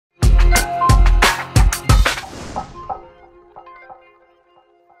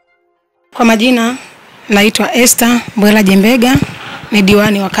Kwa majina naitwa Esther Mbwela Jembega, ni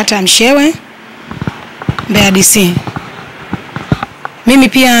diwani wa kata ya Mshewe, Mbeya DC. Mimi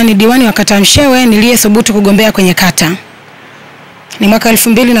pia ni diwani wa kata ya Mshewe niliyethubutu kugombea kwenye kata. Ni mwaka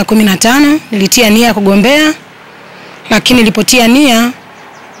 2015 nilitia nia kugombea, lakini nilipotia nia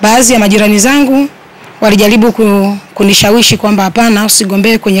baadhi ya majirani zangu walijaribu kunishawishi kwamba hapana,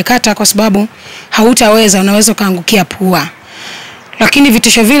 usigombee kwenye kata kwa sababu hautaweza, unaweza kaangukia pua. Lakini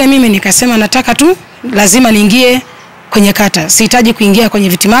vitisho vile mimi nikasema nataka tu lazima niingie kwenye kata. Sihitaji kuingia kwenye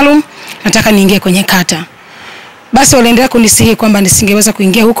viti maalum, nataka niingie kwenye kata. Basi waliendelea kunisihi kwamba nisingeweza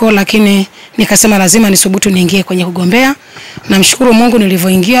kuingia huko, lakini nikasema lazima nisubutu niingie kwenye kugombea. Namshukuru Mungu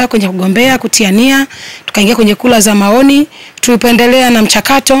nilivyoingia kwenye kugombea, kutia nia, tukaingia kwenye kula za maoni, tulipendelea na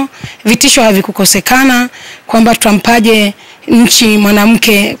mchakato, vitisho havikukosekana kwamba tutampaje nchi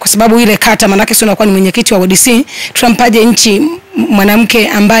mwanamke kwa sababu ile kata manake sio nakuwa ni mwenyekiti wa ODC, tutampaje nchi mwanamke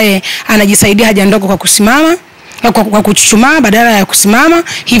ambaye anajisaidia haja ndogo kwa kusimama kwa kuchuchumaa badala ya kusimama,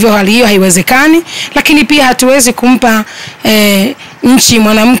 hivyo hali hiyo haiwezekani. Lakini pia hatuwezi kumpa nchi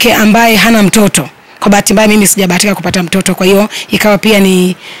mwanamke ambaye hana mtoto. Kwa bahati mbaya mimi sijabahatika kupata mtoto, kwa hiyo ikawa pia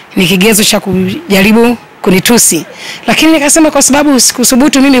ni kigezo cha kujaribu kunitusi. Lakini nikasema kwa sababu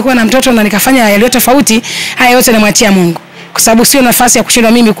sikusubutu mimi kuwa na mtoto na nikafanya yaliyo tofauti, haya yote namwachia Mungu, kwa sababu sio nafasi ya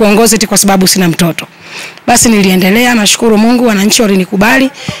kushindwa mimi kuongoza eti kwa sababu sina mtoto. Basi niliendelea, nashukuru Mungu, wananchi walinikubali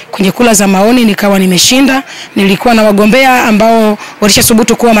kwenye kula za maoni, nikawa nimeshinda. Nilikuwa na wagombea ambao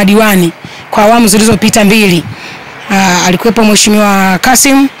walishasubutu kuwa madiwani kwa awamu zilizopita mbili. Alikuwepo Mheshimiwa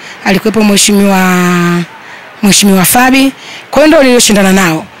Kasim, alikuwepo Mheshimiwa Fabi, kwa hiyo ndio nilioshindana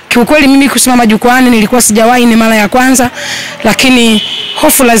nao. Kiukweli mimi kusimama jukwani nilikuwa sijawahi, ni mara ya kwanza, lakini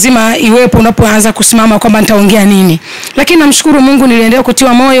hofu lazima iwepo unapoanza kusimama kwamba nitaongea nini. Lakini namshukuru Mungu niliendelea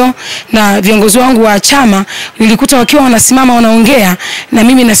kutiwa moyo na viongozi wangu wa chama, nilikuta wakiwa wanasimama wanaongea na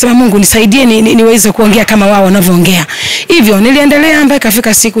mimi nasema Mungu nisaidie niweze kuongea kama wao wanavyoongea. Hivyo niliendelea mpaka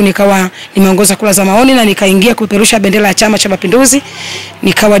ikafika siku nikawa nimeongoza kula za maoni na nikaingia kupeperusha bendera ya Chama cha Mapinduzi.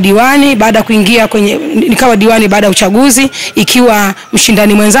 Nikawa diwani baada ya uchaguzi, ikiwa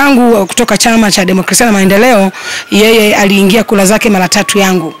mshindani mwenzangu kutoka Chama cha Demokrasia na Maendeleo yeye aliingia kula zake mara 3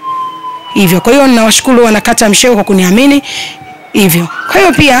 yangu. Hivyo kwa hiyo ninawashukuru wanakata Mshewe kwa kuniamini hivyo. Kwa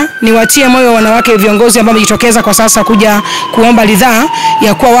hiyo pia niwatie moyo wanawake viongozi ambao wamejitokeza kwa sasa kuja kuomba ridhaa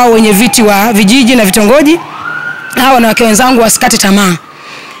ya kuwa wao wenye viti wa vijiji na vitongoji. Hawa wanawake wenzangu wasikate tamaa.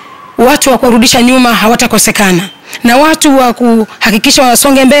 Watu wa kurudisha nyuma hawatakosekana, na watu wa kuhakikisha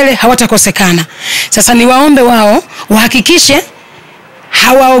wasonge mbele hawatakosekana. Sasa niwaombe wao wahakikishe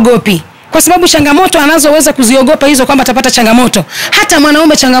hawaogopi, kwa sababu changamoto anazoweza kuziogopa hizo kwamba atapata changamoto, hata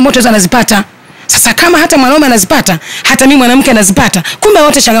mwanaume changamoto hizo anazipata. Sasa kama hata mwanaume anazipata, hata mimi mwanamke anazipata, kumbe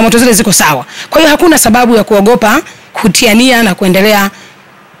wote changamoto zile ziko sawa. Kwa hiyo hakuna sababu ya kuogopa kutia nia na kuendelea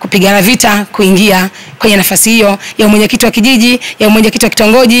kupigana vita kuingia kwenye nafasi hiyo ya mwenyekiti wa kijiji, ya mwenyekiti wa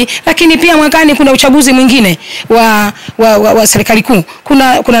kitongoji. Lakini pia mwakani kuna uchaguzi mwingine wa serikali kuu.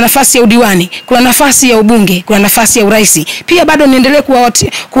 Kuna nafasi ya udiwani, kuna nafasi ya ubunge, kuna nafasi ya urais. Pia bado niendelee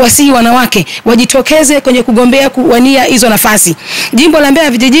kuwasihi wanawake wajitokeze kwenye kugombea kuwania hizo nafasi. Jimbo la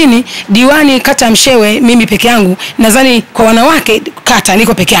Mbeya vijijini, diwani kata Mshewe mimi peke yangu, nadhani kwa wanawake kata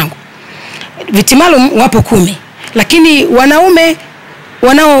niko peke yangu. Viti maalum wapo 10, lakini wanaume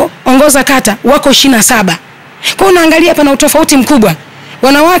wanaoongoza kata wako 27. Kwa hiyo unaangalia pana utofauti mkubwa.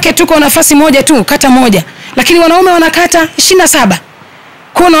 Wanawake tuko nafasi moja tu, kata moja, lakini wanaume wanakata 27.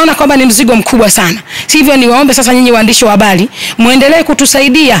 Kwa hiyo unaona kwamba ni mzigo mkubwa sana. Hivyo niwaombe sasa nyinyi waandishi wa habari, muendelee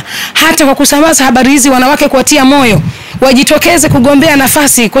kutusaidia hata kwa kusambaza habari hizi, wanawake kuwatia moyo, wajitokeze kugombea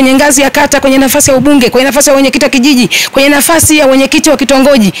nafasi kwenye ngazi ya kata, kwenye nafasi ya ubunge, kwenye nafasi ya mwenyekiti wa kijiji, kwenye nafasi ya mwenyekiti wa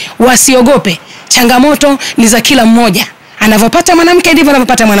kitongoji. Wasiogope. Changamoto ni za kila mmoja. Anavyopata mwanamke ndivyo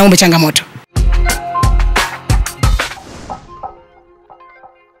anavyopata mwanaume changamoto.